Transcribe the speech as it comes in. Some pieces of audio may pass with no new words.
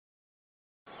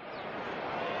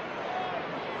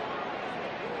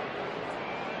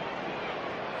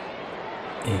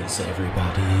Is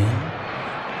everybody in?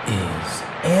 Is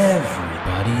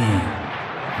everybody in?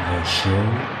 The show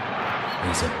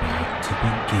is about to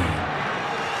begin.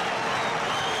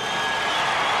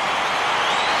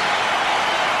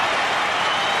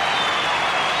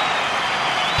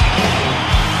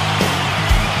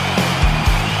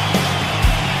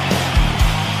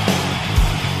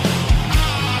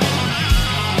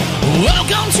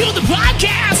 Welcome to the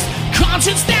podcast,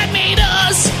 concerts that made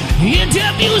us,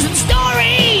 interviews and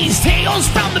stories, tales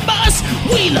from the bus.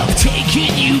 We love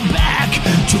taking you back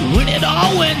to when it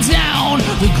all went down,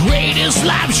 the greatest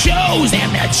live shows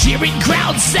and that cheering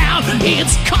crowd sound.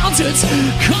 It's concerts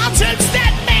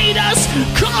that made us,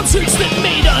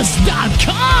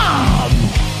 concertsthatmadeus.com.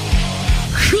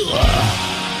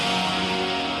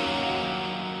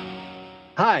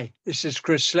 Hi, this is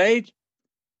Chris Slade,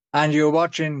 and you're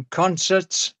watching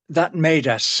Concerts That Made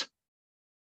Us.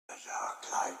 The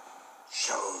dark light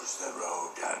shows the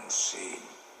road unseen.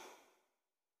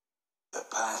 The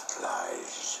path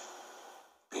lies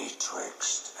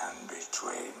betwixt and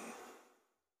between.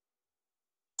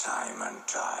 Time and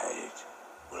tide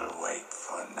will wait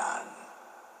for none.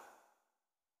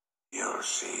 You'll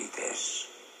see this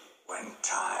when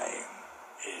time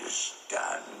is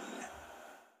done.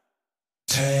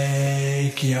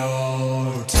 Take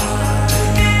your time.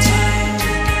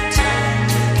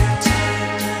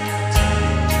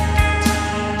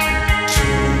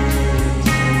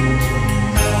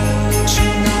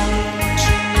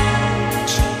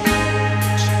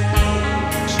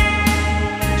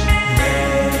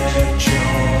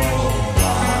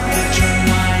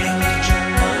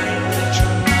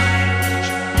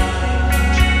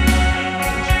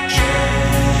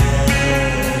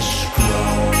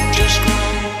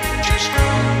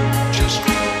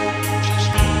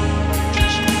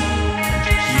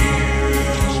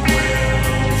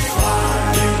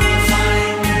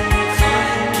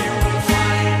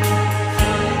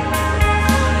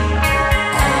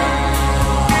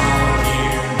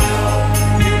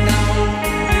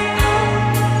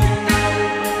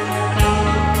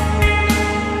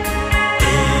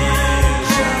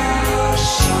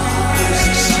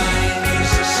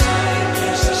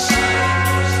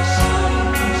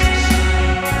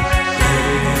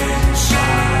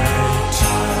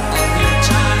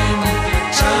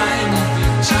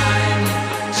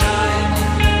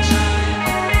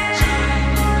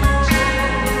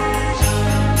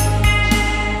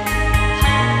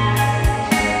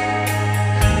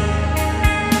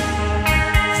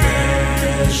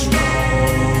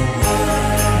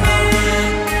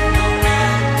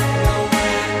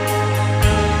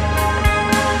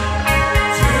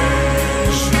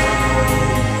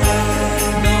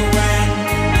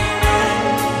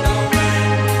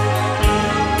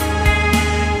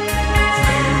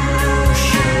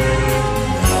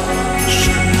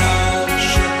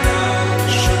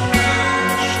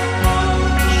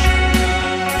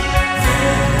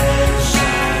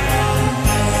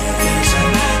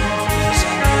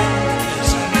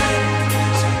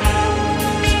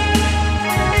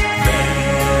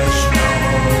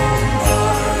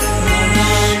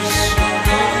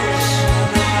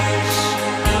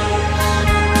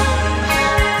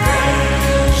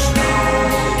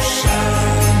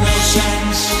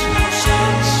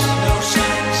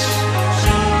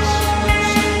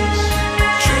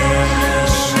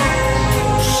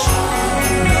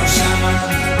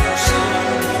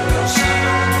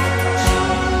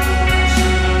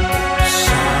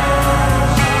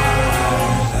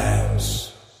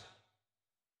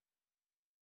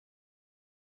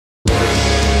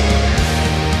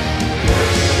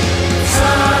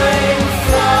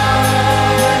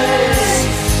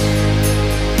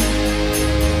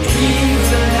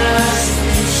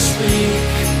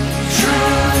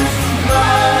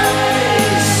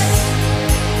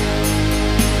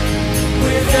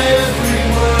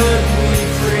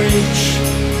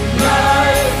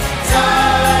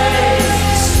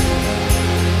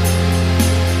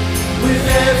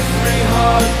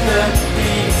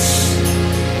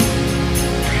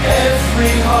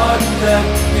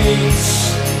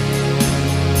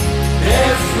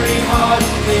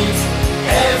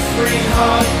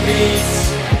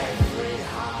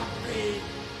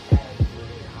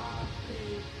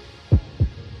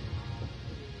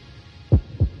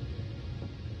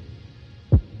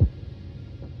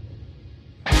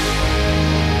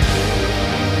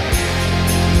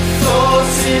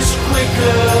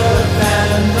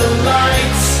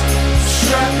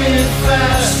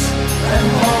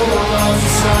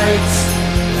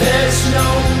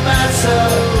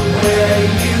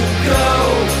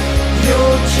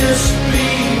 Just be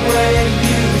where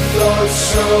you thought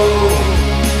so.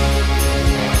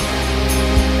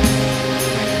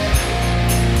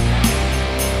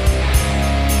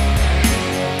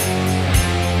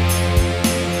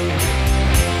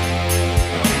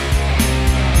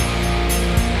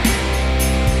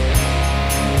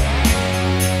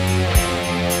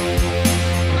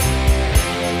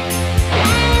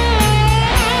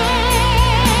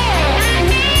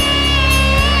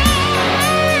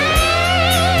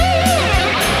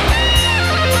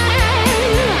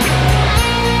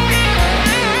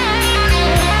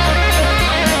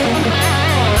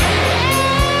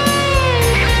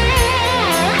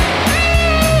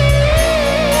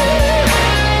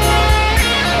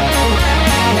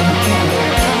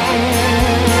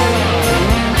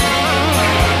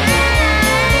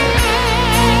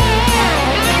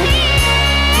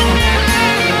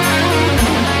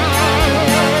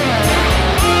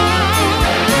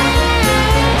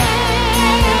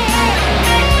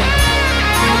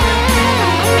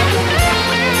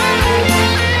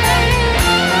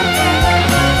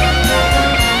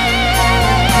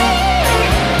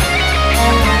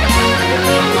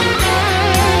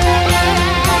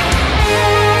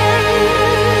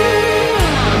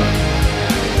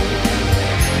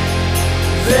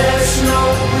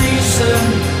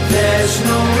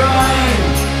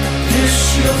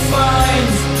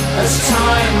 as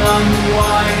time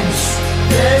unwinds.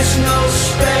 There's no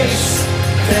space,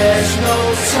 there's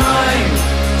no time,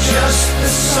 just the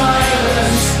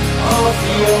silence of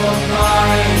your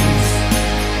mind.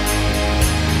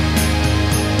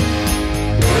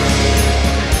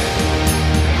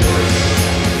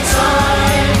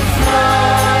 Time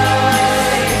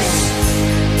flies,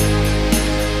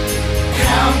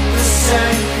 count the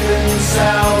seconds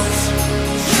out,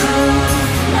 truth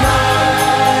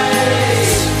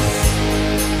lies,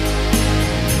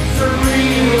 the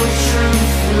real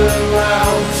truth will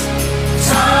out,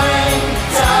 time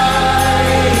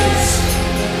dies,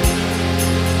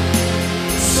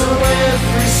 so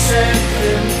every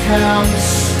second counts,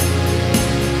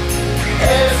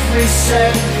 every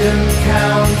second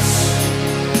counts,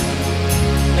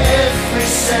 every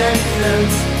second,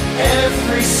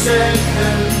 every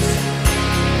second.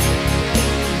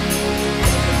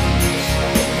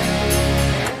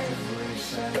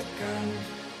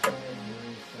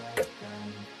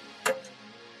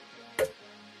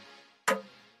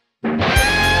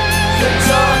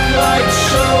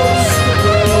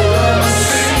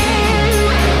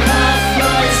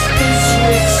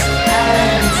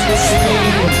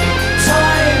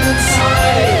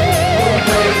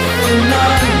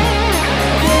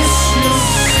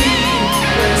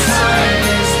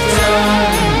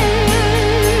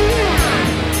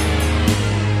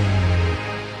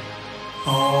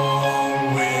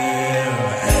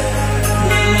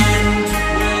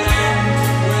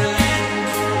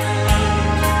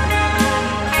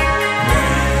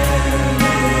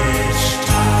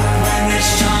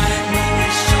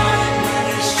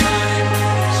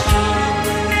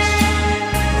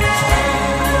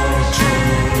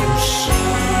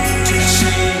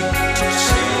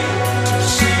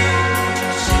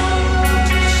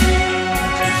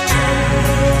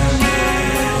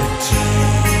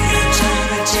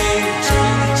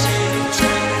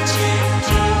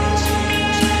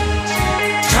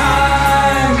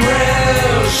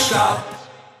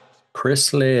 Chris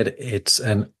Slade, it's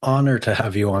an honor to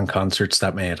have you on Concerts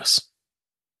That Made Us.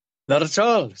 Not at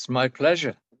all. It's my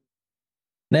pleasure.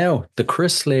 Now, the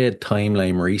Chris Slade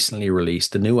Timeline recently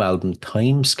released a new album,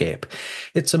 TimeScape.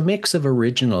 It's a mix of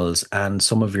originals and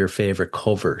some of your favourite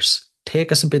covers.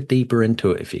 Take us a bit deeper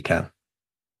into it if you can.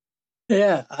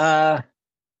 Yeah,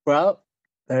 well,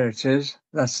 there it is.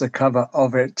 That's the cover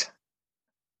of it.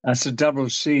 That's a double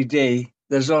CD.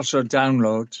 There's also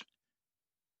downloads.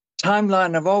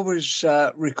 Timeline I've always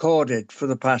recorded for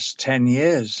the past 10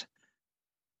 years.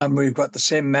 And we've got the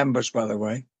same members, by the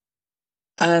way.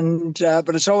 And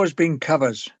but it's always been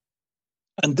covers.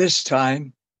 And this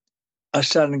time, I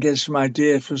started to get some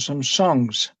ideas for some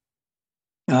songs.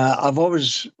 I've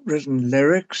always written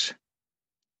lyrics,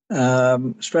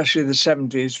 especially the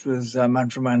 70s with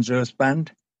Manfred Mann's Earth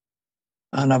Band.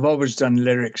 And I've always done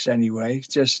lyrics anyway,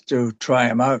 just to try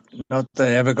them out. Not that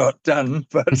they ever got done,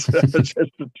 but just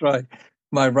to try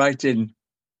my writing.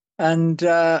 And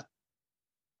I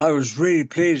was really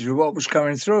pleased with what was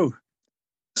coming through.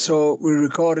 So we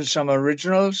recorded some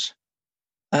originals,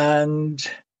 and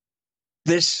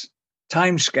this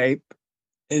Timescape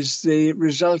is the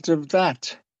result of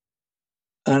that.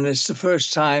 And it's the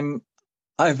first time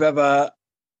I've ever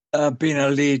been a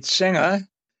lead singer.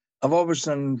 I've always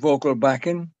done vocal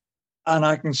backing, and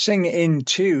I can sing in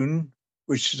tune,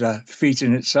 which is a feat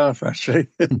in itself, actually.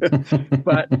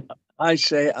 But I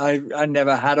say I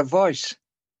never had a voice.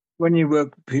 When you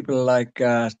work with people like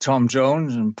Tom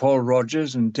Jones and Paul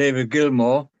Rodgers and David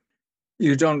Gilmour,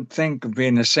 you don't think of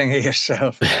being a singer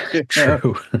yourself.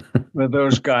 True. With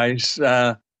those guys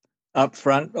up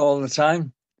front all the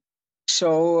time.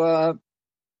 So,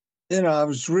 I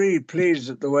was really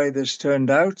pleased at the way this turned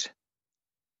out.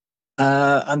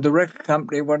 And the record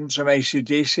company wanted some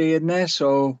ACDC in there,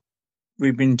 so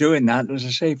we've been doing that, as I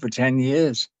say, for 10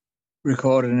 years,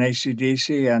 recording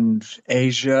ACDC and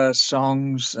Asia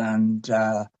songs and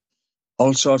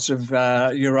all sorts of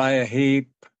Uriah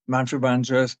Heep, Manfred Mann's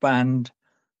Earth Band.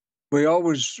 We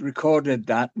always recorded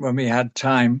that when we had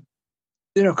time,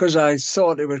 because I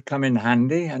thought it would come in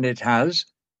handy, and it has,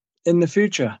 in the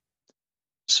future.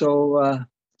 So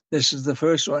this is the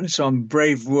first one. It's on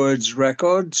Brave Words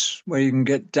Records, where you can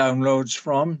get downloads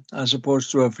from, as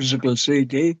opposed to a physical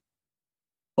CD.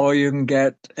 Or you can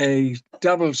get a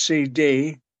double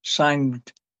CD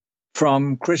signed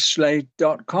from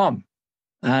chrisslade.com.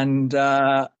 And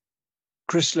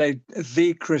Chris Slade,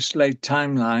 the Chris Slade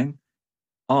Timeline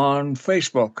on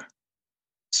Facebook.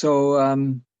 So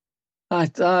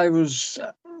I was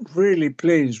really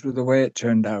pleased with the way it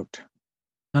turned out.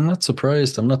 I'm not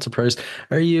surprised.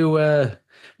 Are you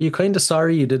You kind of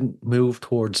sorry you didn't move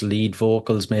towards lead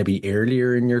vocals maybe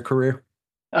earlier in your career?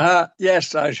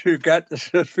 Yes, I do get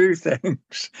a few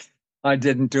things I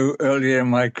didn't do earlier in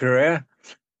my career,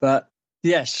 but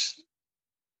yes,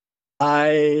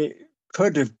 I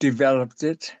could have developed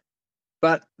it,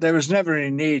 but there was never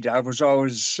any need. I was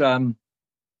always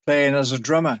playing as a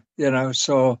drummer,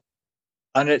 so,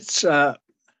 and it's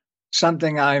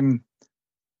something I'm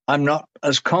not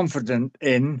as confident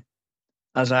in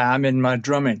as I am in my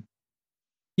drumming.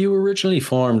 You originally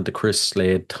formed the Chris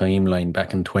Slade Timeline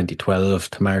back in 2012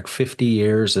 to mark 50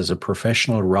 years as a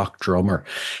professional rock drummer.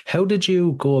 How did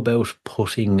you go about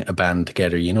putting a band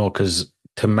together? Because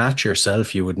to match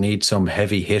yourself, you would need some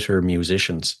heavy hitter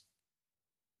musicians.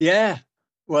 Yeah,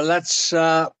 well, that's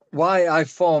why I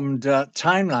formed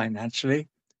Timeline, actually,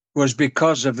 was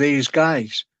because of these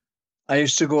guys. I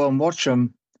used to go and watch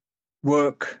them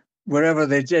work wherever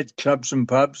they did, clubs and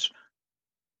pubs.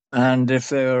 And if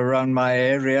they were around my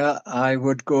area, I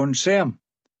would go and see them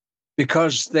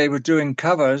because they were doing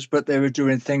covers, but they were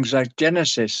doing things like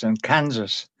Genesis and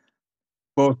Kansas,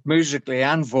 both musically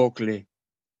and vocally.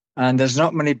 And there's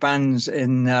not many bands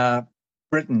in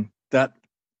Britain that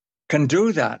can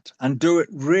do that and do it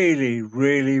really,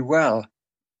 really well.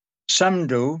 Some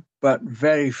do, but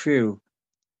very few,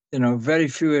 very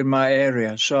few in my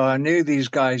area. So I knew these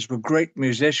guys were great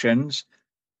musicians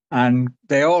and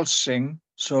they all sing.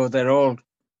 So they're all,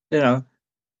 the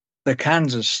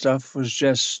Kansas stuff was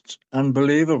just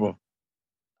unbelievable.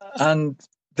 And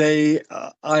I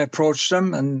approached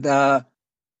them and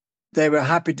they were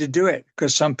happy to do it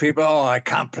because some people, I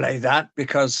can't play that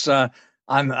because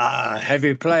I'm a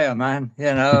heavy player, man.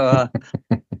 I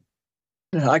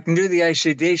can do the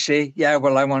ACDC. Yeah,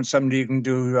 well, I want somebody who can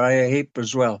do Uriah Heep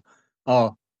as well.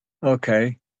 Oh,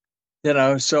 okay.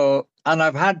 So, and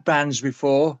I've had bands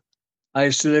before. I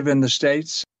used to live in the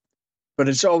States, but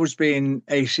it's always been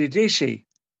ACDC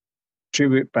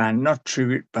tribute band, not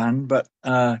tribute band, but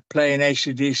playing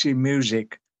ACDC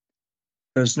music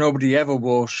because nobody ever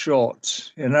wore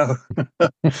shorts, which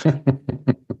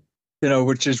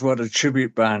is what a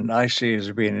tribute band I see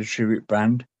as being a tribute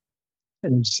band.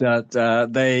 Is that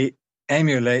they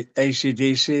emulate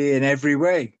ACDC in every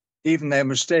way, even their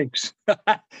mistakes,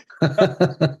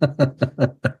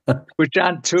 which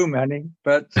aren't too many.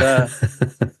 But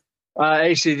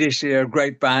ACDC are a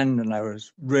great band, and I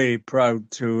was really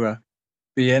proud to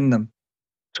be in them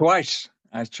twice,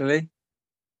 actually.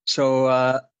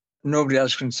 So nobody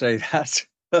else can say that.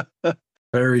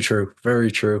 Very true. Very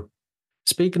true.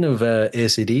 Speaking of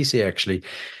ACDC, actually,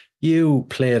 you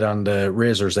played on the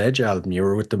Razor's Edge album. You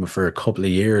were with them for a couple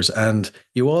of years, and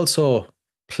you also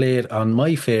played on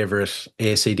my favorite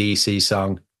ACDC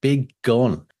song, Big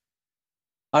Gun.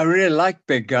 I really like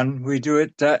Big Gun. We do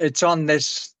it. It's on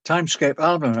this TimeScape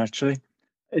album, actually.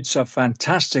 It's a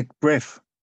fantastic riff.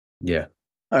 Yeah.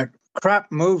 A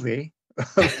crap movie, but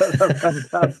a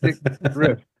fantastic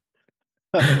riff.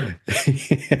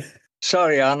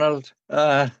 Sorry, Arnold.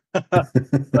 But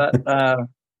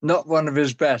not one of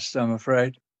his best, I'm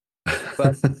afraid.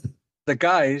 But the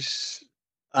guys,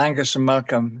 Angus and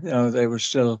Malcolm, Malcolm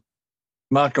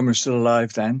was still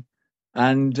alive then.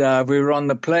 And we were on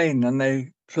the plane and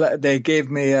they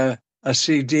gave me a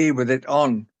CD with it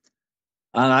on.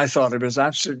 And I thought it was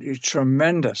absolutely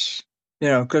tremendous,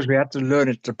 because we had to learn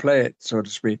it to play it, so to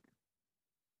speak.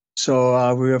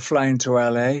 So we were flying to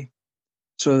LA.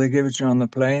 So they gave it to me on the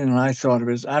plane, and I thought it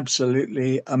was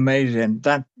absolutely amazing.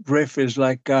 That riff is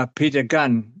like Peter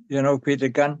Gunn, Peter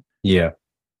Gunn? Yeah.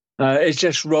 It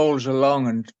just rolls along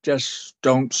and just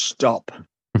don't stop.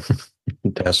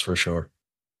 That's for sure.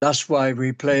 That's why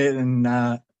we play it in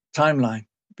Timeline,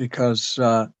 because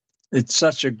it's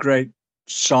such a great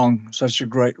song, such a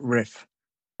great riff.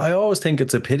 I always think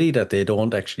it's a pity that they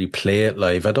don't actually play it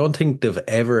live. I don't think they've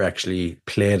ever actually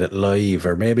played it live,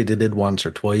 or maybe they did once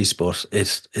or twice, but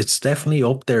it's definitely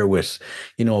up there with,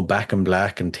 Back in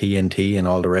Black and TNT and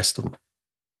all the rest of them.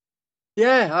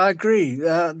 Yeah, I agree.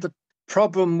 The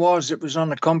problem was it was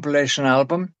on a compilation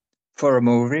album for a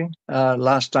movie,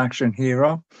 Last Action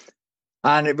Hero,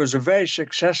 and it was a very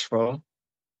successful,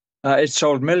 it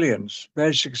sold millions,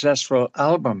 very successful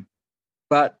album,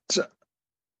 but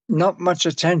not much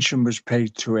attention was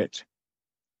paid to it.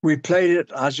 We played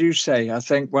it, as you say, I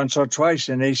think once or twice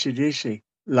in ACDC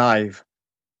live.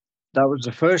 That was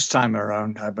the first time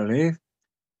around, I believe,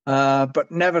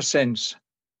 but never since.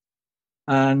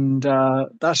 And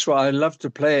that's why I love to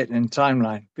play it in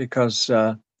Timeline, because,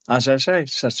 as I say,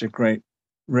 it's such a great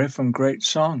riff and great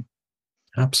song.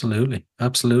 Absolutely.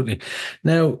 Absolutely.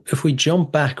 Now, if we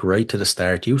jump back right to the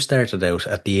start, you started out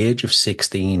at the age of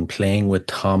 16 playing with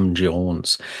Tom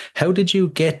Jones. How did you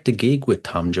get the gig with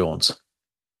Tom Jones?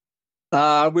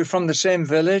 We're from the same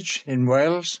village in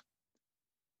Wales.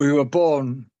 We were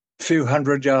born a few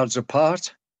hundred yards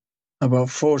apart, about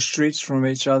 4 streets from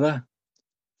each other.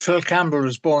 Phil Campbell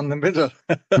was born in the middle,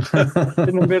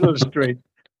 in the middle street.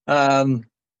 Um,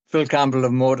 Phil Campbell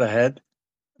of Motorhead.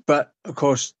 But of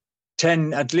course,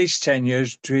 at least 10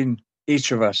 years between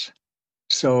each of us.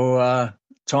 So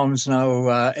Tom's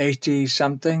now 80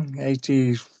 something,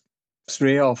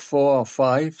 83 or 4 or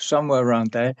 5, somewhere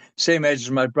around there. Same age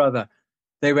as my brother.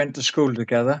 They went to school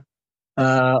together,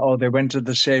 or they went to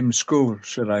the same school,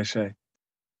 should I say.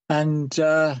 And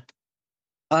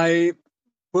I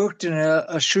worked in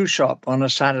a shoe shop on a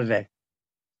Saturday.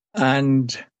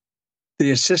 And the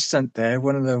assistant there,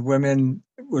 one of the women,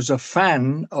 was a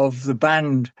fan of the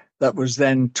band that was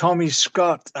then Tommy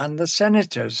Scott and the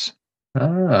Senators.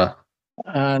 Ah,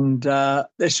 And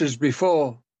this was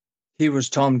before he was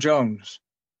Tom Jones,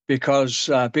 because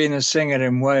being a singer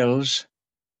in Wales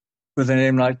with a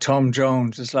name like Tom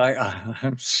Jones, it's like,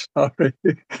 I'm sorry.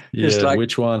 It's yeah. like,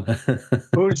 Which one?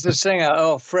 who's the singer?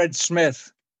 Oh, Fred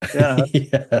Smith. You know,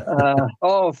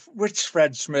 Yeah. which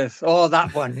Fred Smith? Oh,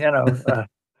 that one,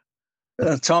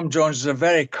 Tom Jones is a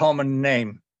very common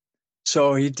name.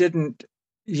 So he didn't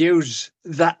use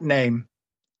that name.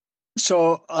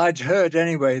 So I'd heard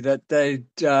anyway that they'd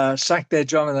sacked their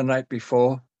drummer the night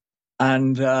before.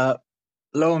 And lo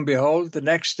and behold, the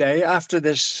next day, after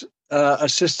this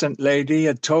assistant lady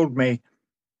had told me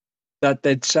that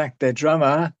they'd sacked their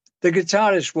drummer, the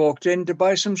guitarist walked in to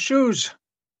buy some shoes.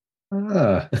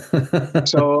 Ah.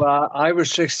 So I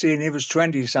was 16, he was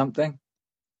 20 something.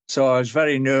 So I was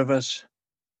very nervous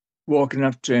walking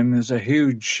up to him. There's a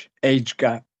huge age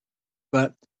gap.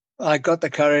 But I got the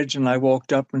courage and I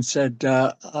walked up and said,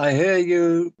 I hear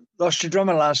you lost your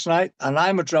drummer last night, and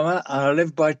I'm a drummer and I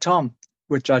live by Tom,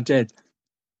 which I did.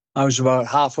 I was about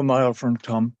half a mile from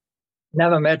Tom.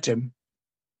 Never met him.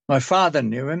 My father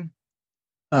knew him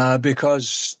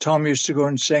because Tom used to go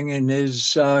and sing in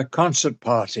his concert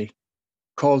party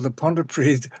called the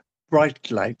Pontypridd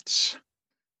Bright Lights.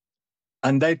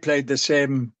 And they played the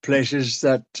same places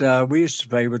that we used to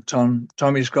play with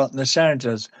Tommy Scott and the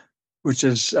Senators, which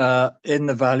is in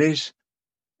the valleys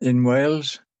in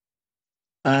Wales.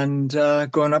 And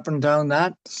going up and down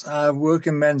that,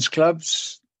 working men's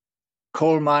clubs,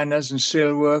 coal miners and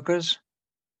steel workers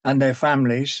and their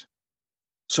families.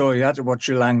 So you had to watch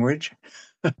your language.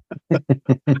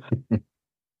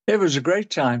 It was a great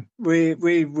time. We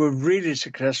were really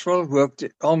successful, worked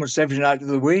almost every night of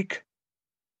the week.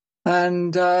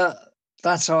 And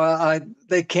that's how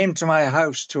they came to my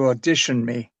house to audition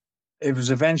me. It was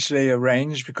eventually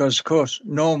arranged because, of course,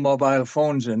 no mobile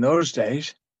phones in those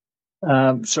days.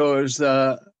 So it was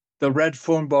the red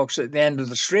phone box at the end of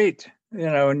the street,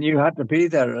 and you had to be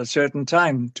there at a certain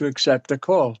time to accept a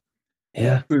call.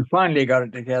 Yeah. We finally got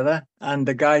it together, and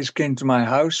the guys came to my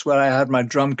house where I had my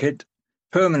drum kit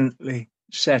permanently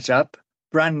set up,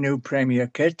 brand new Premier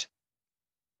kit.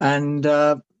 And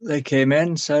they came in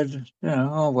and said,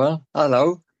 oh, well,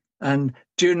 hello. And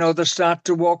do you know the start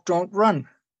to Walk, Don't Run?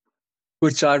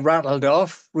 Which I rattled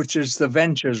off, which is the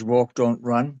Ventures Walk, Don't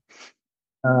Run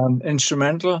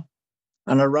instrumental.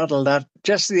 And I rattled that,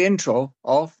 just the intro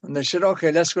off. And they said,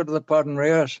 okay, let's go to the pod and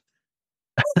rehearse.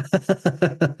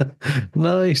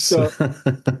 Nice. So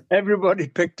everybody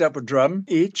picked up a drum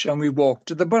each and we walked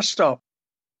to the bus stop,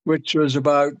 which was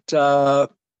about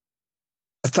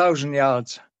 1,000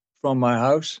 yards from my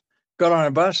house. Got on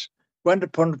a bus, went to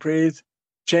Pontypridd,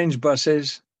 changed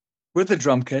buses with the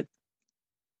drum kit,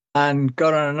 and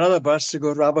got on another bus to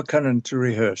go to Abercynon to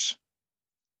rehearse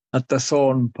at the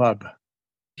Thorn pub.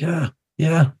 Yeah,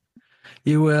 yeah.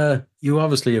 You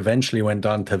obviously eventually went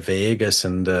on to Vegas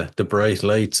and the bright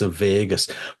lights of Vegas.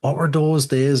 What were those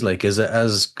days like? Is it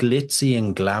as glitzy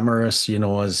and glamorous,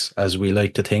 as we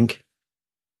like to think?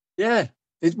 Yeah,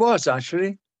 it was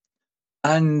actually.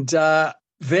 And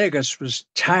Vegas was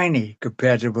tiny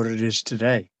compared to what it is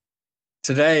today.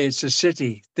 Today it's a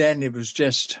city. Then it was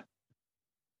just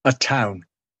a town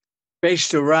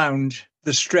based around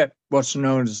the Strip, what's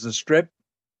known as the Strip,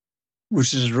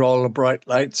 which is where all the bright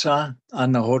lights are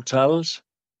and the hotels.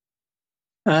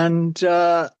 And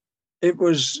it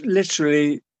was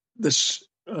literally this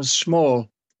small.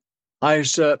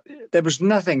 There was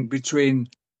nothing between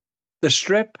the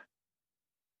Strip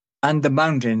and the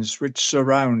mountains which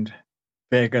surround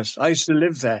Vegas. I used to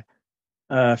live there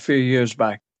a few years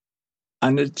back,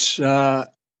 and it's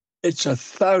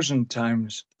 1,000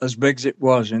 times as big as it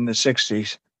was in the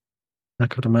 60s. I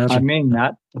could I imagine. mean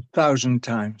that 1,000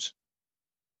 times.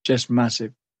 Just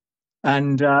massive.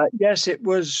 And yes, it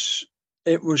was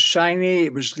shiny,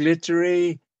 it was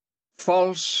glittery,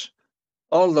 false,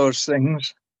 all those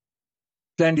things.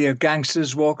 Plenty of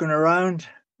gangsters walking around,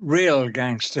 real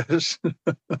gangsters.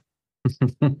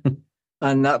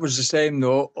 And that was the same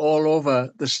though all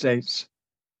over the States.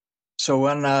 So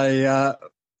when I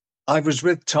was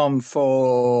with Tom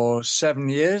for 7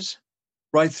 years,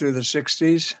 right through the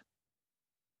 60s.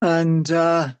 And,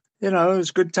 it was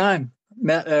a good time.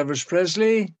 Met Elvis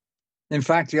Presley. In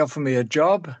fact, he offered me a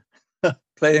job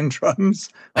playing drums.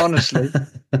 Honestly,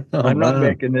 Oh, I'm not man.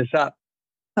 making this up.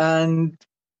 And,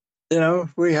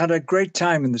 we had a great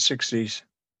time in the 60s.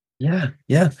 Yeah,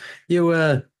 yeah.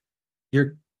 You're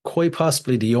quite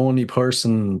possibly the only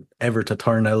person ever to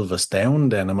turn Elvis down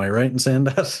then. Am I right in saying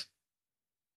that?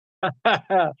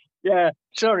 Yeah,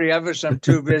 sorry, Elvis, I'm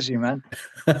too busy, man.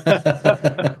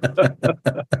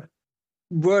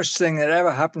 Worst thing that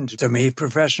ever happened to me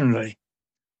professionally.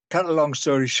 Cut a long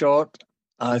story short,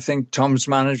 I think Tom's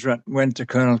management went to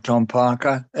Colonel Tom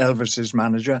Parker, Elvis's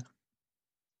manager,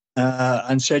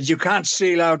 and said, "You can't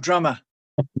steal our drummer."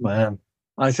 Man.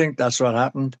 I think that's what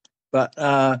happened. But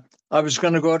I was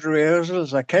going to go to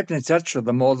rehearsals. I kept in touch with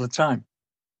them all the time.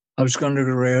 I was going to go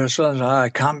to rehearsals. I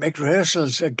can't make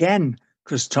rehearsals again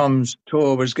because Tom's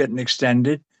tour was getting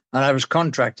extended and I was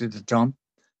contracted to Tom.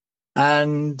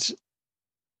 And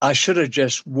I should have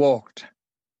just walked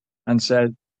and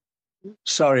said,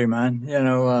 "Sorry, man,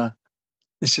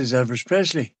 this is Elvis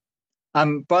Presley."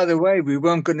 By the way, we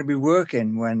weren't going to be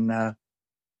working when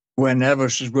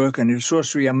Elvis was working. It was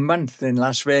supposed to be a month in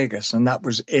Las Vegas, and that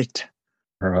was it.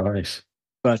 Right.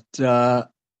 But I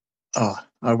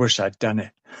wish I'd done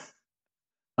it.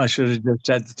 I should have just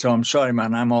said to Tom, "Sorry,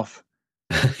 man, I'm off."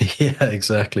 Yeah,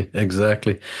 exactly.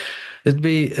 It'd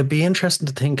be interesting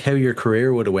to think how your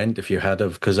career would have went if you had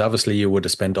have, because obviously you would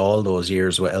have spent all those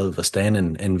years with Elvis then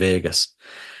in Vegas.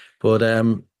 But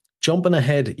jumping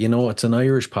ahead, it's an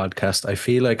Irish podcast. I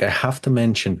feel like I have to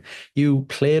mention you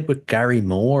played with Gary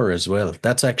Moore as well.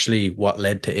 That's actually what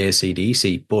led to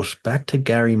ACDC. But back to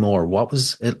Gary Moore, what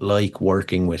was it like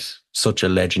working with such a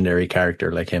legendary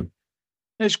character like him?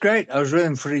 It's great. I was with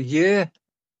him for a year,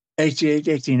 88,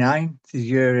 89, the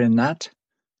year in that.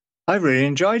 I really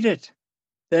enjoyed it.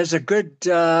 There's a good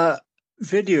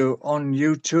video on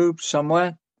YouTube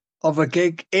somewhere of a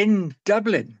gig in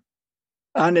Dublin.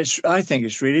 And I think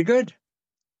it's really good.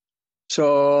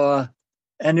 So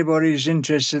anybody who's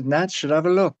interested in that should have a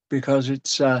look because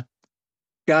it's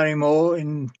Gary Moore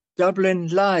in Dublin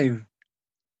live.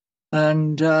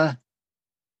 And it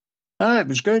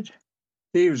was good.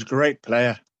 He was a great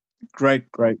player.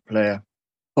 Great player.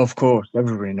 Of course,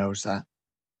 everybody knows that.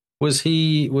 Was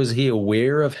he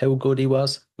aware of how good he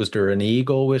was? Was there an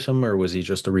ego with him, or was he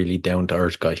just a really down to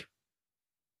earth guy?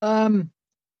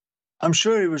 I'm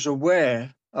sure he was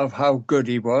aware of how good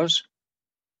he was.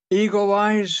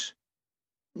 Ego-wise,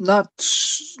 not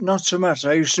so much.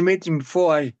 I used to meet him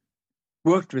before I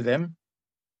worked with him.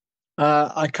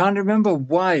 I can't remember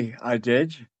why I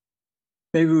did.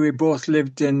 Maybe we both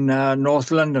lived in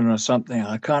North London or something.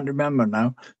 I can't remember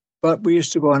now. But we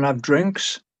used to go and have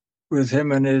drinks with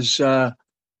him and his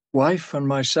wife and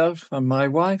myself and my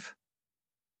wife.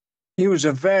 He was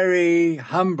a very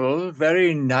humble,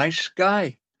 very nice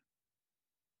guy.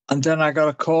 And then I got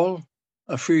a call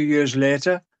a few years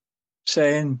later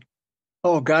saying,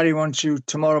 "Oh, Gary wants you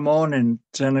tomorrow morning,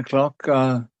 10 o'clock.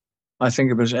 I think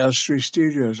it was Elstree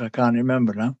Studios. I can't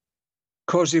remember now."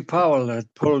 Cozy Powell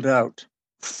had pulled out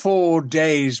 4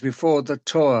 days before the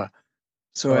tour.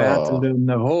 So I had to learn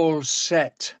the whole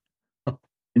set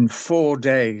in 4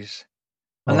 days.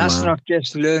 And that's not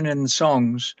just learning the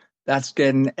songs, that's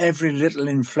getting every little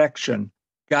inflection.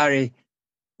 Gary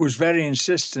was very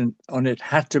insistent on it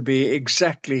had to be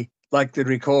exactly like the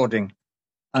recording.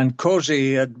 And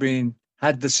Cozy had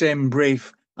the same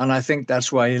brief, and I think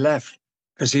that's why he left,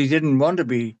 because he didn't want to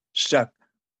be stuck,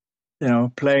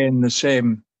 playing the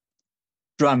same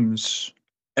drums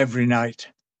every night.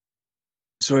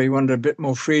 So he wanted a bit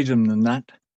more freedom than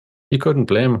that. You couldn't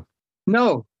blame him.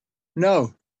 No.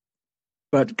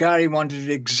 But Gary wanted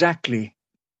it exactly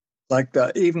like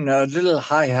that. Even a little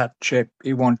hi-hat chip,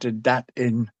 he wanted that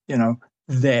in,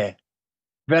 there.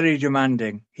 Very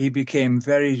demanding. He became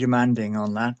very demanding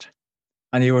on that.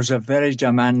 And he was a very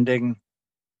demanding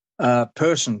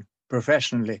person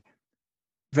professionally.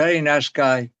 Very nice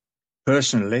guy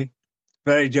personally,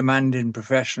 very demanding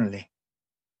professionally.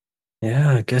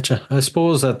 Yeah, I get you. I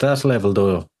suppose at that level,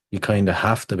 though, you kind of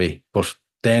have to be. But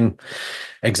then,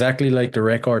 exactly like the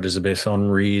record is a bit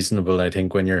unreasonable, I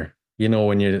think, when you're You know,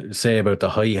 when you say about the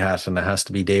hi-hat and it has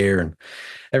to be there, and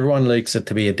everyone likes it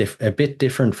to be a bit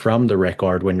different from the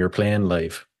record when you're playing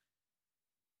live.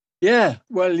 Yeah,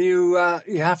 well, you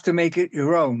have to make it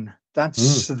your own. Mm,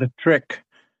 That's the trick.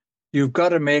 You've got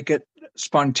to make it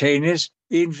spontaneous,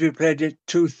 even if you played it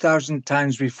 2,000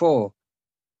 times before.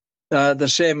 The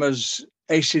same as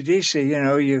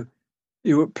ACDC,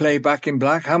 you would play Back in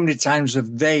Black. How many times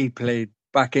have they played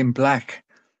Back in Black?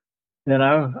 You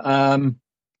know,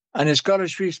 and it's got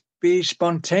to be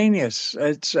spontaneous.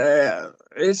 It's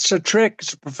a trick.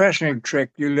 It's a professional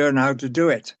trick. You learn how to do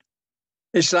it.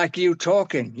 It's like you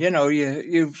talking.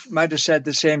 You might have said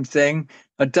the same thing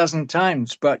a dozen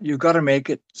times, but you've got to make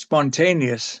it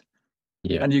spontaneous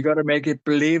yeah, and you got to make it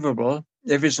believable.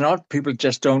 If it's not, people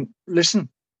just don't listen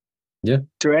yeah,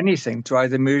 to anything, to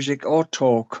either music or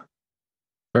talk.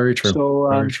 very true, So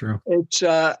very true. it's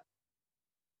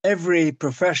every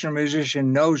professional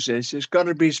musician knows this. It's got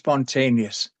to be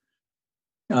spontaneous.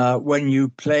 When you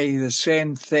play the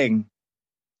same thing,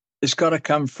 it's got to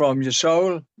come from your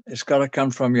soul. It's got to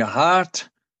come from your heart.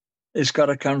 It's got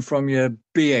to come from your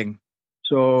being.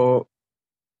 So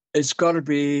it's got to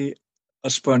be a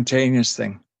spontaneous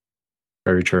thing.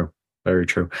 Very true. Very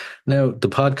true. Now, the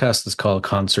podcast is called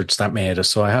Concerts That Made Us,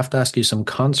 so I have to ask you some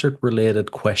concert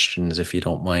related questions if you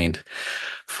don't mind.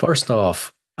 First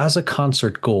off, as a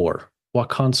concert goer, what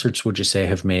concerts would you say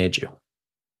have made you?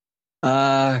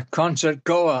 Concert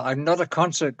goer. I'm not a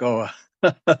concert goer.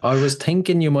 I was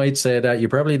thinking you might say that you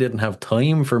probably didn't have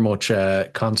time for much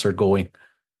concert going.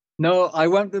 No, I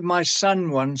went with my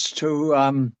son once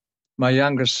to my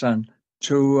youngest son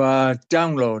to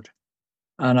download,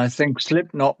 and I think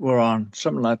Slipknot were on,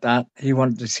 something like that. He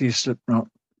wanted to see Slipknot,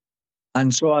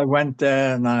 and so I went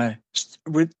there, and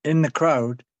in the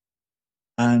crowd,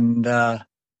 and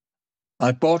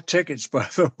I bought tickets, by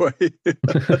the way.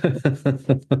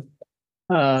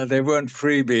 They weren't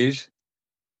freebies,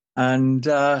 and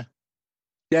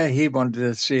yeah, he wanted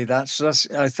to see that. So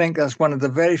I think that's one of the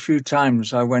very few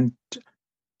times I went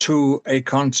to a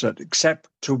concert, except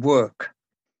to work.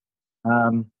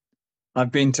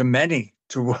 I've been to many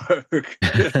to work.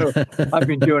 I've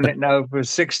been doing it now for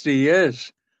 60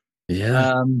 years.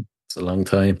 Yeah, Um, it's a long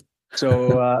time.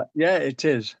 so yeah, it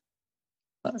is.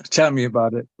 Tell me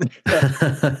about it.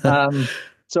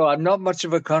 So I'm not much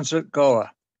of a concert goer.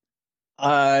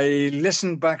 I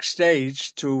listen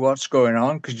backstage to what's going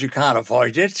on because you can't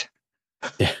avoid it.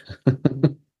 Yeah.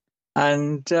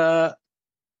 And I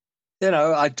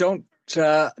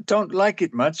don't like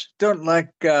it much. Don't like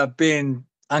being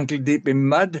ankle deep in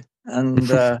mud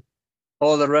and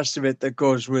all the rest of it that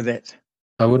goes with it.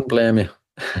 I wouldn't blame you.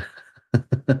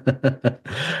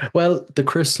 Well, the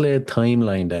Chris Slade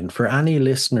timeline then, for any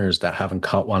listeners that haven't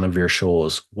caught one of your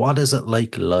shows, what is it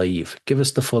like live? Give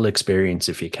us the full experience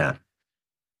if you can.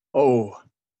 Oh,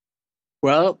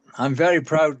 well, I'm very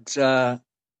proud to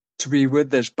be with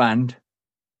this band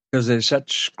because they're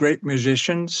such great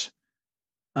musicians,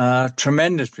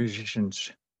 tremendous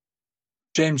musicians.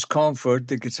 James Cornford,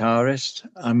 the guitarist,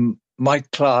 and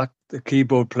Mike Clark, the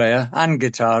keyboard player and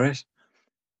guitarist,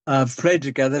 have played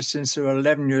together since they were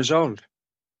 11 years old,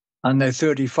 and they're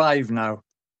 35 now.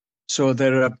 So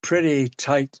they're a pretty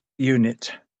tight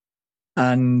unit.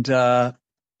 And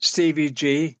Stevie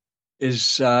G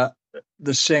is the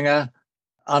singer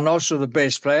and also the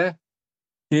bass player.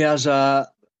 He has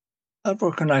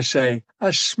what can I say,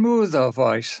 a smoother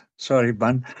voice. Sorry,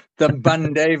 Bun. Than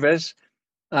Bun Davis,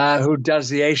 who does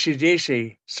the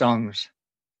ACDC songs.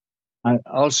 And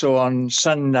also on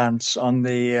Sundance on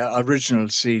the original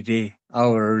CD,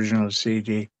 our original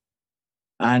CD,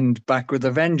 and Back with a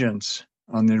Vengeance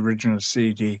on the original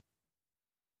CD.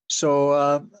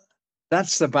 So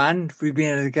that's the band. We've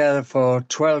been together for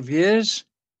 12 years.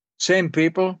 Same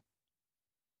people.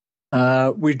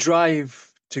 We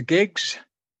drive to gigs.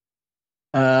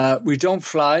 We don't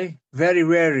fly, very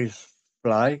rarely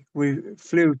fly. We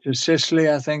flew to Sicily,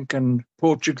 I think, and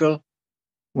Portugal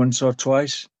once or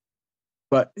twice.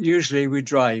 But usually we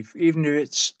drive, even if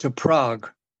it's to Prague,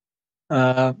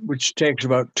 which takes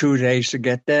about 2 days to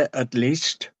get there at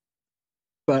least.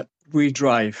 But we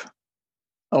drive,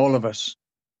 all of us.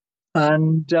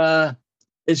 And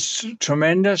it's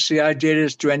tremendous. The idea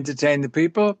is to entertain the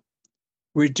people.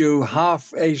 We do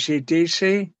half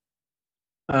ACDC,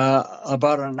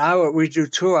 about an hour. We do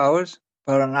 2 hours,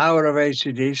 about an hour of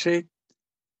ACDC,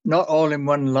 not all in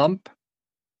one lump.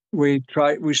 We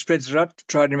split it up to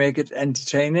try to make it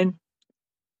entertaining.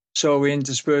 So we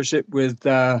intersperse it with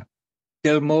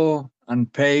Gilmour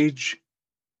and Page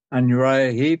and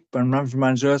Uriah Heep and Manfred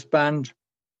Mann's Earth Band,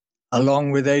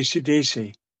 along with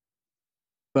ACDC.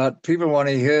 But people want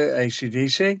to hear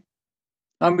ACDC,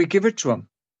 and we give it to them.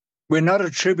 We're not a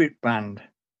tribute band.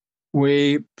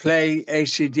 We play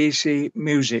ACDC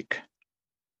music.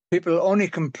 People only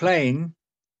complain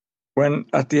when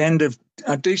at the end of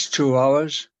at least 2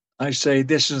 hours, I say,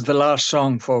 this is the last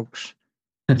song, folks.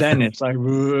 Then it's like,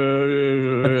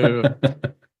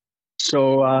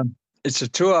 so it's a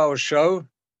 2-hour show.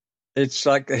 It's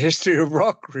like the history of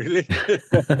rock, really.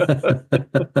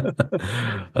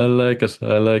 I like it.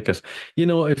 I like it. You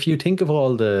know, if you think of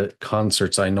all the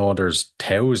concerts, I know there's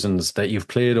thousands that you've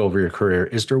played over your career.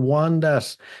 Is there one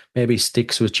that maybe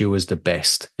sticks with you as the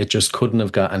best? It just couldn't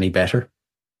have got any better.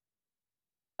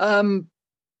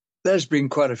 There's been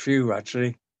quite a few,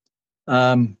 actually.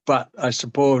 But I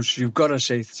suppose you've got to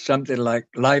say something like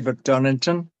Live at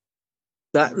Donington.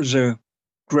 That was a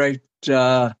great,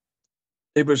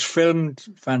 it was filmed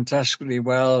fantastically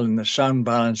well and the sound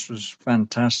balance was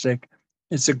fantastic.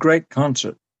 It's a great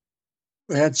concert.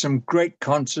 We had some great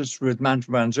concerts with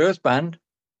Manfred's Earth Band.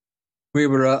 We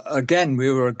were, a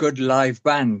good live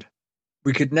band.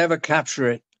 We could never capture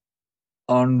it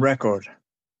on record.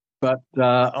 But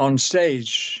on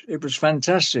stage, it was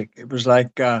fantastic. It was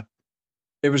like,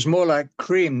 it was more like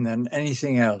Cream than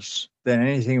anything else, than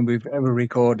anything we've ever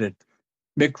recorded.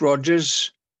 Mick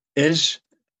Rogers he's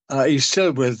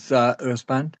still with Earth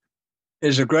Band,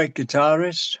 is a great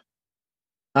guitarist.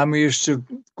 And we used to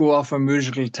go off on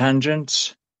musical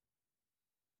tangents,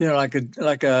 you know,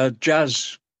 like a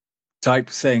jazz type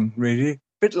thing, really.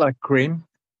 Bit like Cream.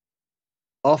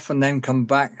 Off and then come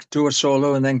back to a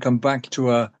solo and then come back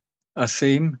to a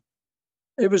theme.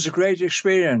 It was a great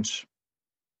experience.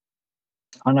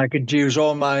 And I could use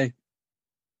all my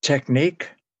technique.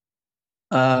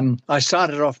 I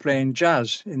started off playing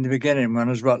jazz in the beginning when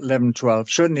I was about 11, 12,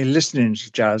 certainly listening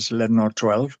to jazz, 11 or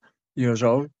 12 years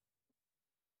old.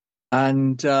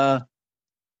 And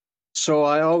so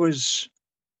I always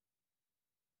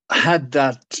had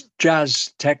that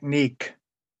jazz technique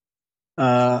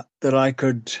that I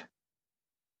could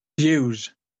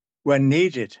use when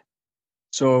needed.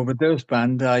 So with Earth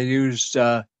Band, I used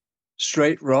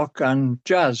straight rock and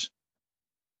jazz.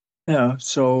 You know,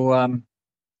 so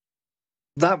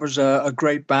that was a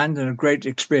great band and a great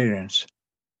experience.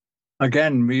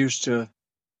 Again, we used to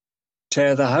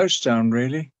tear the house down,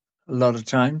 really, a lot of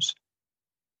times.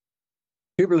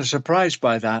 People are surprised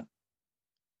by that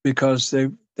because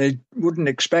they wouldn't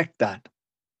expect that.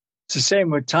 It's the same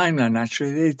with Timeline,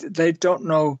 actually. They don't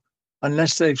know,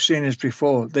 unless they've seen us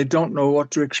before, they don't know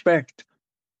what to expect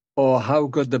or how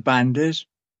good the band is.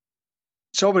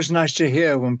 It's always nice to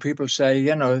hear when people say,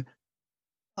 you know,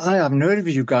 I haven't heard of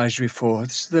you guys before.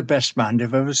 This is the best band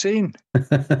I've ever seen.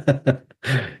 And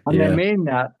they mean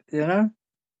that, you know?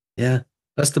 Yeah.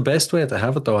 That's the best way to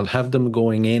have it, though, and have them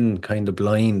going in kind of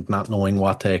blind, not knowing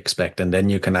what to expect, and then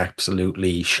you can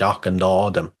absolutely shock and awe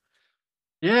them.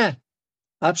 Yeah,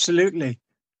 absolutely.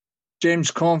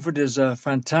 James Cornford is a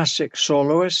fantastic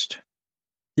soloist.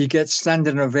 He gets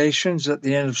standing ovations at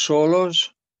the end of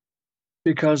solos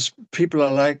because people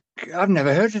are like, I've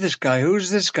never heard of this guy. Who's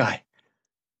this guy?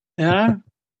 Yeah.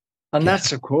 And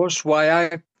that's, of course, why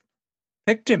I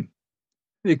picked him,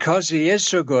 because he is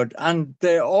so good. And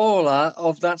they all are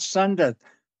of that standard.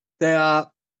 They are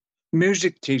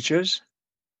music teachers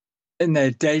in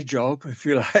their day job, if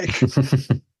you like.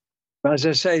 As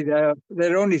I say,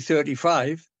 they're only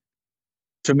 35.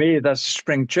 To me, that's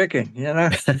spring chicken, you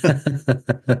know?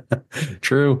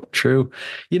 True, true.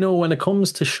 You know, when it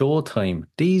comes to showtime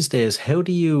these days, how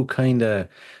do you kind of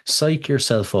psych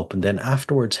yourself up? And then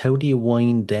afterwards, how do you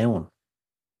wind down?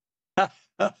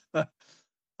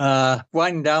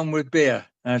 Wind down with beer,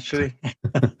 actually.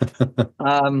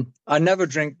 I never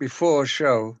drink before a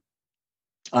show.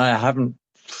 I haven't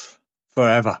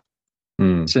forever,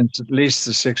 since at least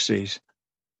the 60s.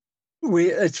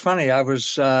 It's funny, I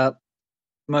was...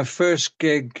 my first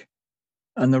gig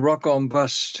and the Rock On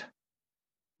Bust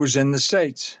was in the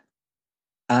States.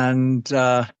 And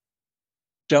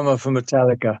drummer for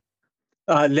Metallica,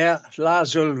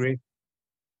 Lars Ulrich,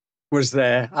 was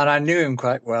there. And I knew him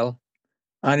quite well.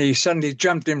 And he suddenly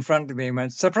jumped in front of me and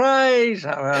went, surprise!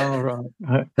 I went, all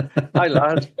right. Hi,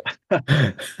 Lars.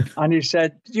 And he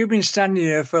said, you've been standing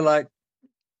here for like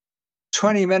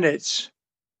 20 minutes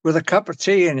with a cup of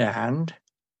tea in your hand.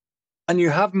 And you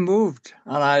haven't moved.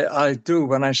 And I do.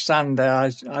 When I stand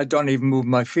there, I don't even move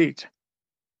my feet.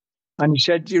 And he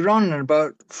said, you're on in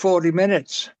about 40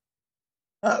 minutes.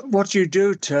 What do you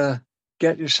do to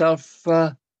get yourself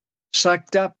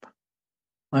psyched up?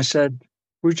 I said,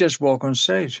 we just walk on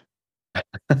stage.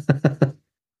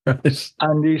 Right.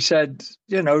 And he said,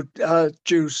 you know, do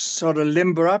you sort of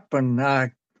limber up and,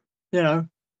 you know?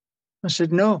 I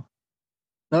said, no.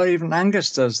 Not even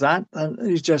Angus does that. And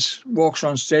he just walks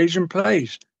on stage and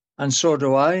plays. And so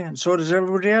do I, and so does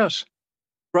everybody else.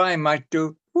 Brian might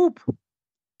do whoop,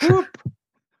 whoop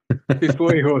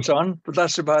before he goes on, but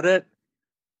that's about it.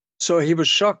 So he was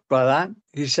shocked by that.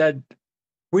 He said,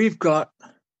 we've got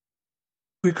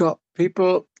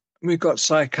people, we've got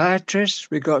psychiatrists,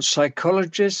 we've got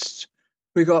psychologists,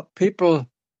 we got people.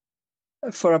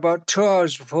 For about 2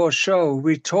 hours before show,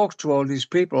 we talked to all these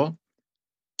people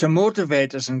to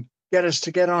motivate us and get us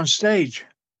to get on stage.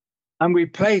 And we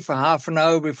play for half an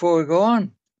hour before we go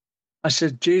on. I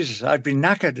said, Jesus, I'd be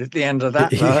knackered at the end of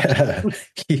that. Yeah,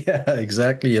 yeah,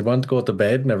 exactly. You want to go to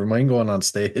bed, never mind going on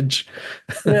stage.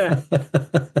 Yeah.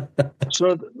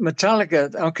 So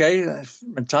Metallica, okay, if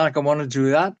Metallica want to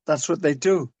do that, that's what they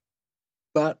do.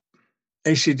 But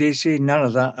ACDC, none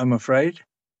of that, I'm afraid.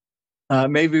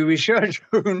 Maybe we should.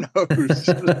 Who knows?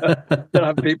 There'll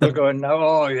have people going,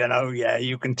 oh, yeah,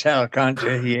 you can tell, can't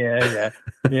you?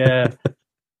 Yeah.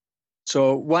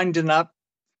 So winding up,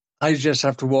 I just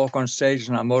have to walk on stage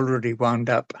and I'm already wound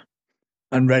up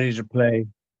and ready to play.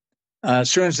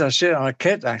 As soon as I sit on a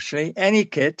kit, actually, any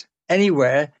kit,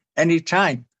 anywhere,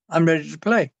 anytime, I'm ready to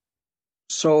play.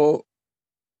 So,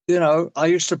 I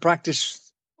used to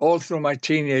practice all through my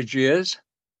teenage years.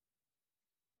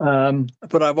 But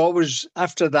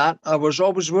after that, I was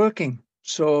always working.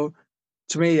 So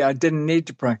to me, I didn't need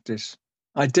to practice.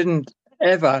 I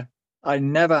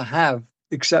never have,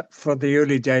 except for the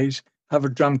early days, have a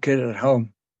drum kit at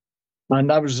home. And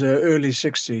that was the early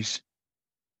 60s.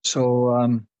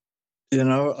 So,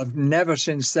 I've never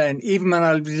since then, even when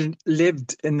I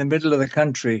lived in the middle of the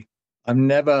country, I've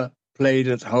never played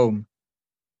at home.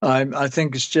 I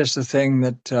think it's just a thing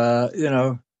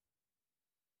that,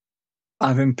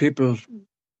 having people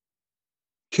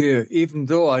here, even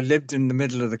though I lived in the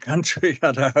middle of the country,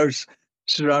 had a house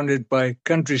surrounded by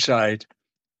countryside,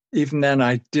 even then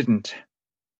I didn't.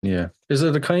 Yeah. Is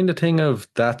it a kind of thing of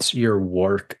that's your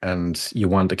work and you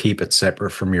want to keep it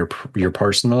separate from your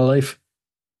personal life?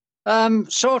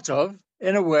 Sort of,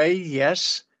 in a way,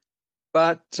 yes.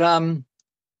 But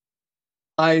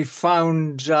I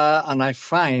found and I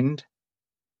find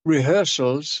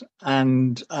rehearsals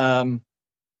and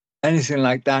anything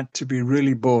like that to be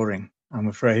really boring, I'm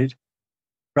afraid.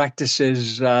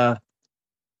 Practices, I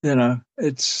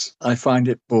find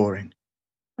it boring.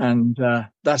 And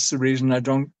that's the reason I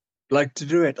don't like to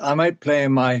do it. I might play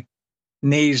on my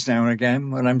knees now and again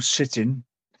when I'm sitting.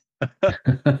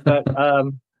 But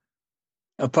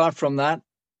apart from that,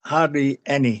 hardly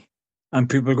any. And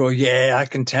people go, yeah, I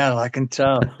can tell.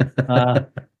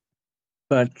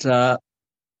 But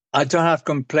I don't have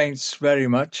complaints very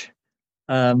much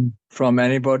from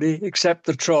anybody, except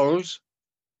the trolls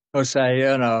who say,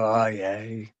 oh,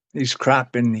 yeah, he's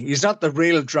crap. And he's not the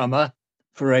real drummer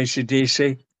for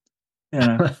ACDC.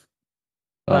 Oh,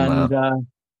 and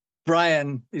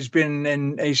Brian has been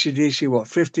in ACDC,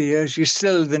 50 years? He's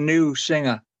still the new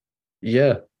singer.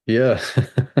 Yeah.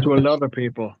 To a lot of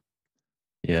people.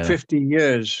 Yeah. 50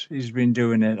 years he's been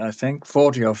doing it, I think.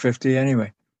 40 or 50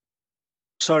 anyway.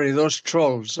 Sorry, those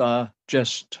trolls are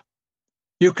just...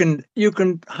 You can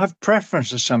have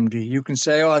preference of somebody. You can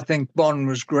say, oh, I think Bon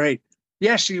was great.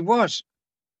 Yes, he was.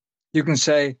 You can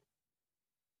say,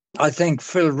 I think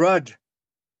Phil Rudd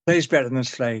plays better than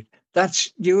Slade.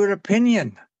 That's your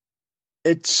opinion.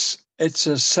 It's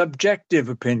a subjective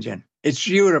opinion. It's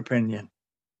your opinion.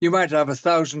 You might have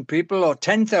 1,000 people or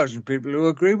 10,000 people who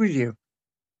agree with you.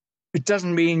 It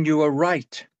doesn't mean you are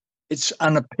right. It's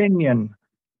an opinion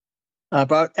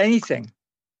about anything.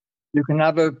 You can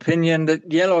have an opinion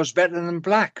that yellow is better than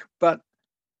black, but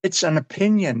it's an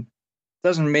opinion. It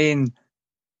doesn't mean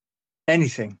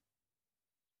anything.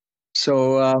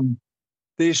 So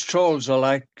these trolls are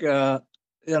like, they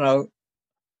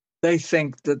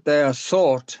think that their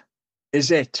thought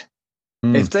is it.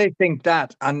 If they think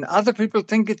that, and other people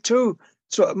think it too,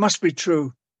 so it must be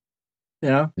true.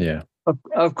 Yeah.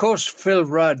 Of course, Phil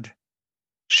Rudd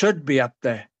should be up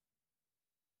there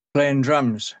playing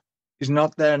drums. He's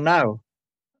not there now.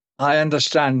 I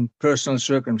understand personal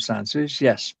circumstances,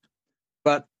 yes.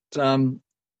 But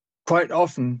quite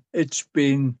often it's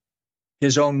been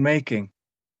his own making.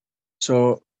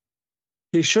 So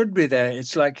he should be there.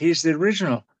 It's like he's the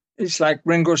original. It's like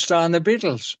Ringo Starr and the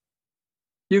Beatles.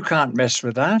 You can't mess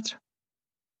with that.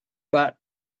 But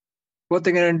what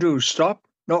they're going to do, stop,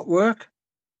 not work?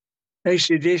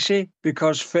 ACDC,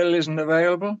 because Phil isn't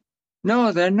available?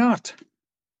 No, they're not.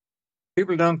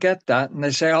 People don't get that. And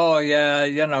they say, oh, yeah,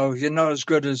 you're not as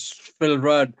good as Phil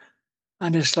Rudd.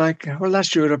 And it's like, well,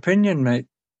 that's your opinion, mate.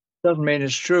 Doesn't mean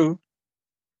it's true.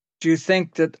 Do you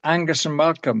think that Angus and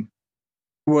Malcolm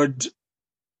would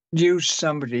use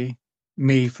somebody,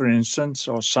 me for instance,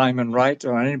 or Simon Wright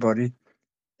or anybody,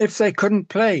 if they couldn't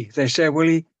play. They say,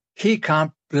 well, he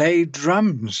can't play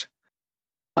drums.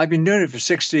 I've been doing it for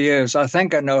 60 years. I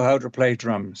think I know how to play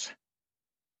drums,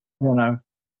 you know.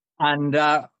 And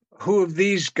who of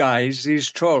these guys, these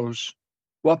trolls,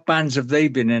 what bands have they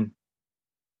been in?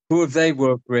 Who have they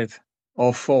worked with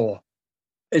or for?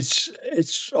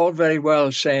 It's all very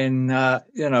well saying,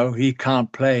 he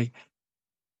can't play.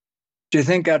 Do you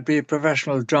think I'd be a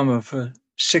professional drummer for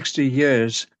 60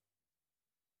 years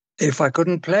if I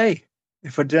couldn't play,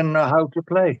 if I didn't know how to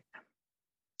play?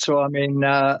 So, I mean,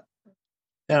 I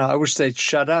wish they'd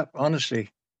shut up, honestly,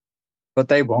 but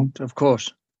they won't, of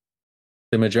course.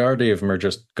 The majority of them are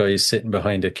just guys sitting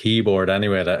behind a keyboard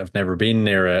anyway that have never been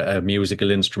near a musical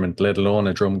instrument, let alone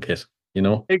a drum kit, you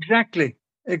know? Exactly.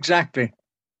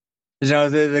 You know,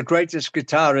 they're the greatest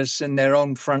guitarists in their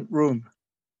own front room.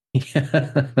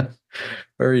 Yeah.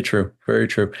 Very true. Very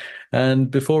true. And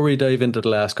before we dive into the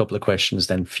last couple of questions,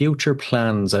 then, future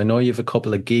plans. I know you have a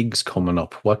couple of gigs coming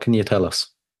up. What can you tell us?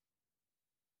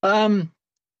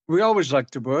 We always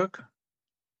like to work,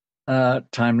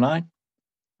 Timeline.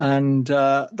 And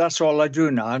that's all I do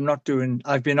now.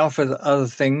 I've been offered other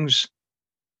things,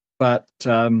 but,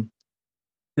 I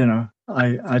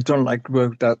don't like to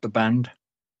work without the band.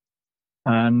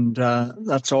 And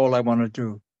that's all I want to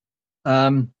do.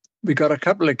 We got a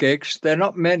couple of gigs. They're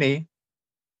not many,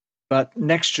 but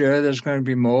next year there's going to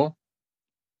be more.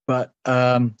 But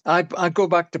I go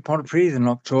back to Pontypridd in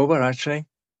October, actually.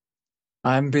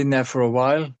 I haven't been there for a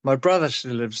while. My brother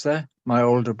still lives there, my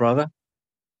older brother,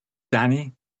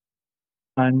 Danny.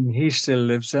 And he still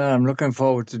lives there. I'm looking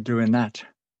forward to doing that.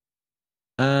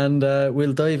 And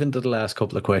we'll dive into the last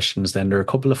couple of questions then. There are a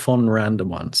couple of fun random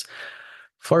ones.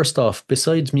 First off,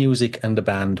 besides music and the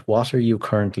band, what are you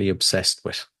currently obsessed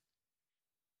with?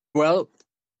 Well,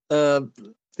 I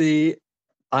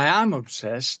am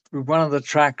obsessed with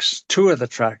two of the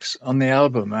tracks on the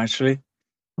album, actually.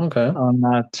 Okay. On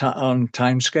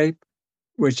TimeScape,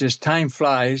 which is Time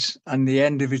Flies and the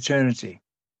End of Eternity.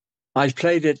 I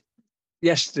played it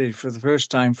yesterday for the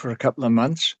first time for a couple of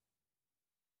months,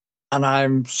 and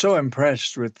I'm so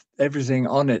impressed with everything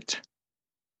on it.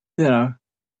 You know,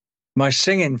 my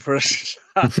singing for a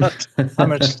start,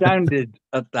 I'm astounded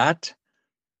at that.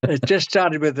 It just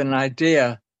started with an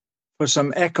idea for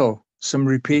some echo, some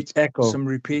repeat echo, some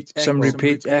repeat echo, some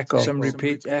repeat echo, some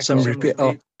repeat echo, some repeat.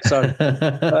 Oh, sorry.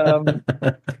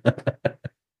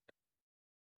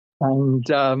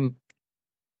 And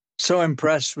so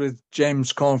impressed with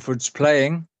James Cornford's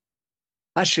playing.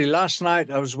 Actually, last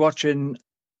night I was watching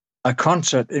a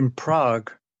concert in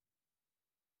Prague.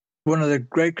 One of the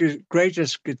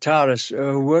greatest guitarists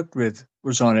I worked with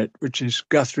was on it, which is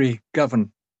Guthrie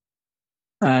Govan.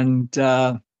 And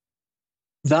that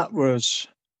was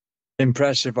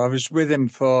impressive. I was with him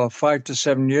for 5 to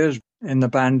 7 years in the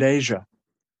band Asia.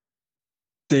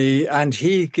 And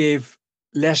he gave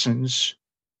lessons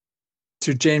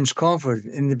to James Cornford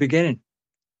in the beginning.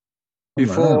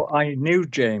 Before I knew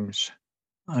James.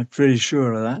 I'm pretty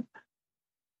sure of that.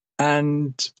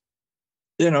 And,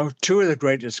 two of the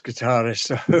greatest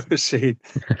guitarists I've ever seen,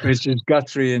 which is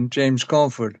Guthrie and James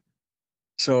Cornford.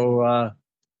 So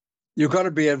you've got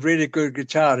to be a really good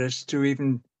guitarist to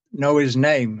even know his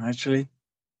name, actually,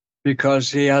 because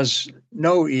he has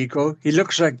no ego. He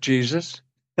looks like Jesus,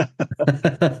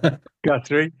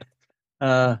 Guthrie,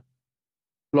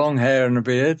 long hair and a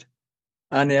beard,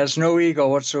 and he has no ego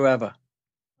whatsoever.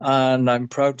 And I'm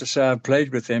proud to say I've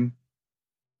played with him,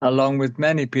 along with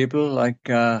many people like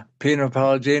Pino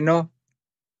Palladino,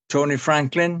 Tony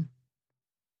Franklin,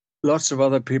 lots of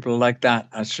other people like that,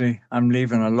 actually. I'm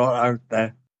leaving a lot out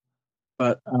there.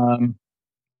 But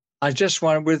I just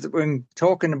wanted, when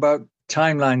talking about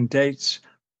timeline dates,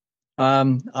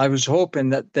 I was hoping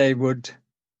that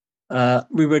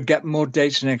we would get more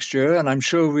dates next year, and I'm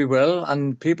sure we will,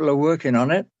 and people are working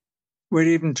on it. We're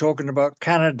even talking about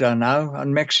Canada now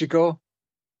and Mexico,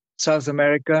 South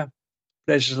America,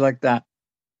 places like that.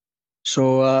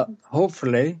 So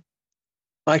hopefully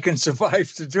I can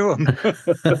survive to do them.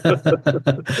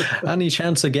 Any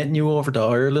chance of getting you over to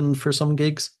Ireland for some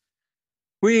gigs?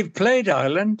 We've played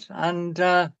Ireland, and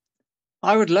I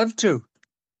would love to.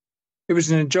 It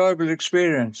was an enjoyable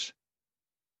experience.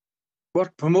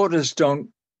 What promoters don't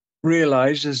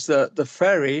realize is that the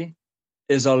ferry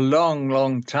is a long,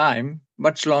 long time,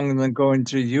 much longer than going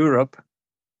to Europe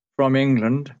from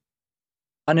England,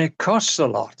 and it costs a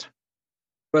lot.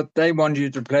 But they want you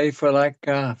to play for like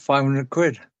 500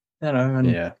 quid, And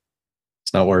yeah,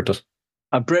 it's not worth it.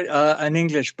 An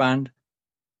English band.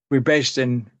 We're based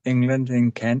in England,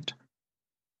 in Kent.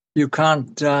 you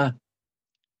can't do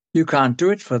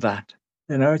it for that.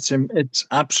 It's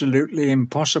absolutely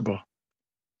impossible.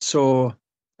 So,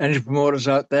 any promoters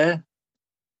out there,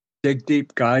 dig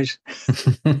deep, guys.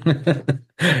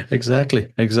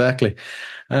 Exactly.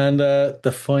 And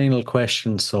the final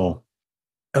question. So,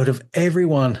 out of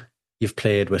everyone you've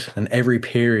played with and every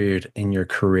period in your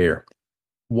career,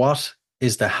 what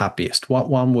is the happiest? What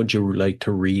one would you like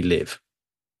to relive?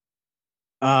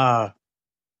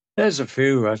 There's a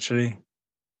few, actually.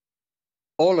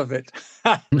 All of it.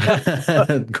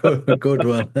 Good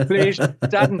one. Please,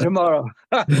 starting tomorrow.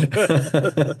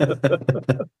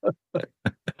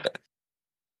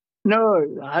 No,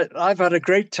 I've had a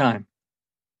great time.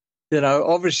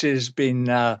 Obviously there's been,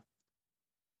 a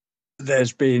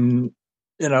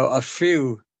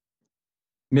few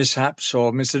mishaps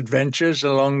or misadventures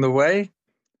along the way,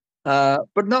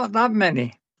 but not that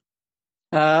many.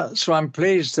 So I'm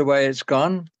pleased the way it's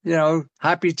gone.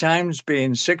 Happy times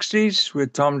being 60s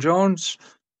with Tom Jones.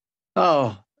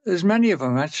 Oh, there's many of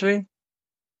them, actually.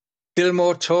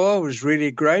 Gilmour tour was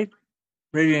really great,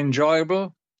 really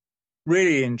enjoyable.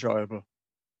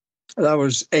 That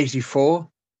was 84.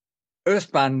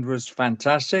 Earthband was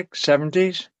fantastic,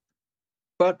 70s.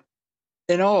 But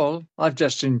in all, I've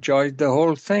just enjoyed the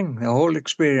whole thing, the whole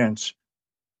experience.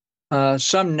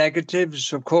 Some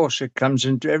negatives, of course, it comes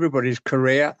into everybody's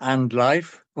career and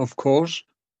life, of course.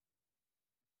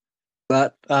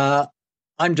 But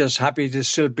I'm just happy to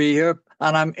still be here,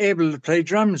 and I'm able to play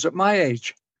drums at my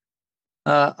age.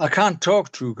 I can't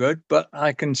talk too good, but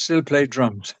I can still play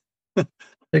drums.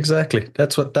 Exactly.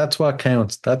 That's what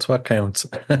counts. That's what counts.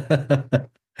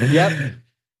 Yep.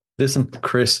 Listen,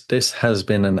 Chris, this has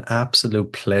been an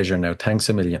absolute pleasure now. Thanks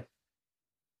a million.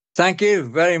 Thank you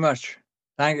very much.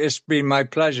 It's been my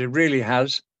pleasure. It really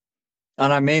has.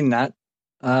 And I mean that.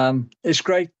 It's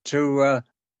great to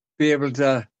be able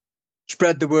to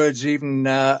spread the words even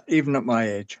at my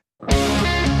age.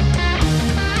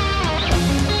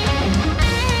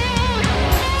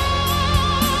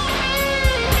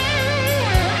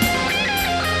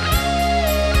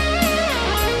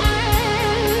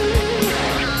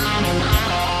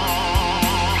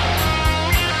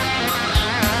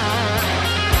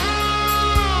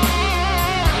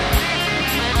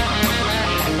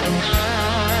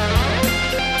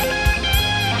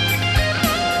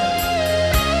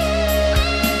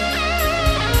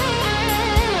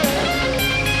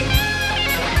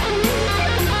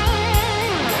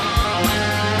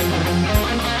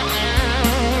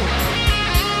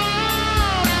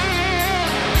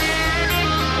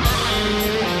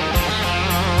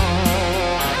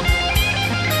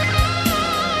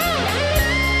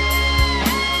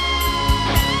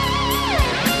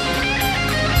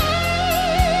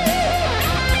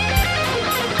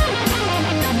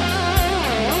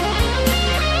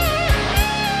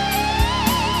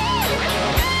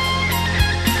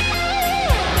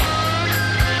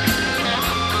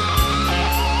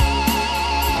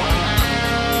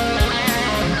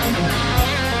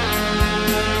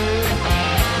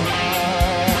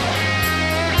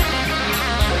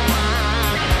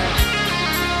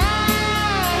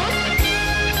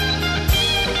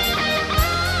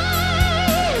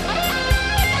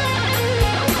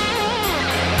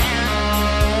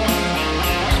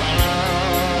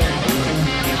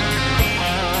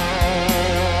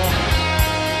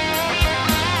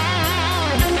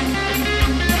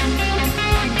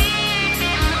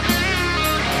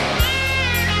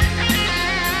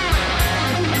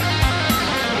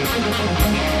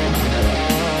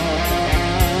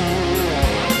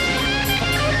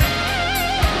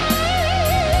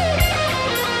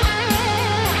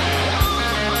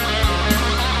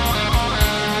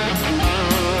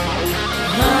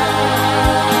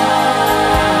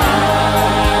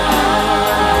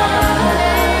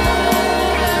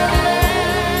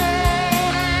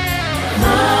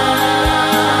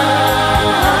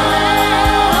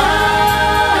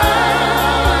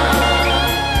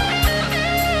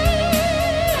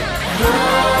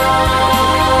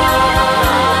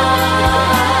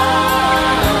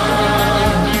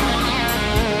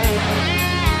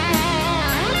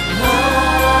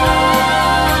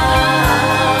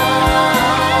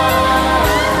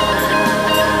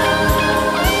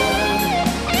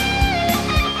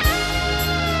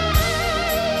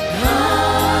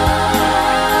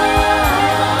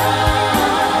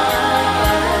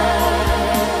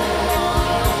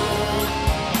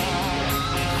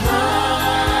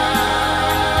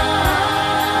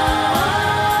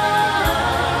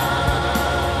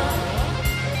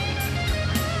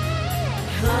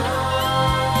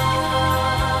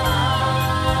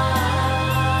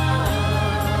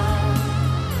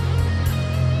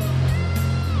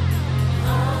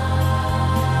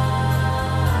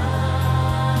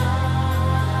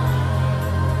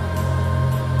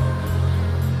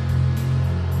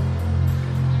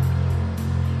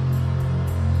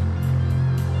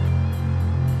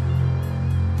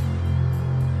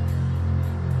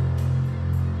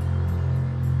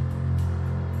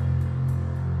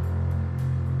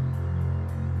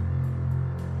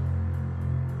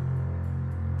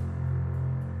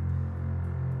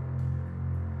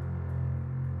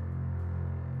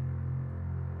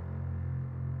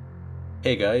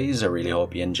 Hey guys, I really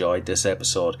hope you enjoyed this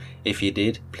episode. If you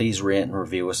did, please rate and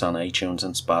review us on iTunes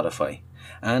and Spotify.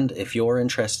 And if you're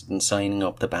interested in signing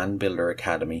up to Band Builder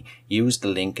Academy, use the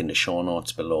link in the show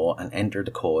notes below and enter the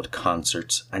code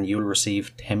CONCERTS and you'll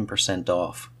receive 10%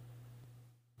 off.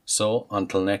 So,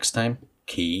 until next time,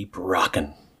 keep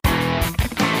rocking.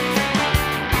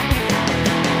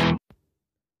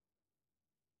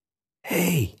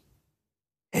 Hey,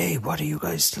 what are you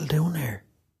guys still doing here?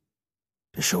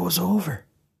 The show's over.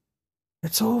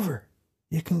 It's over.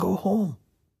 You can go home.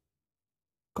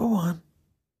 Go on.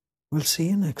 We'll see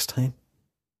you next time.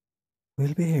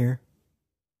 We'll be here.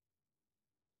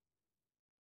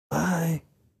 Bye.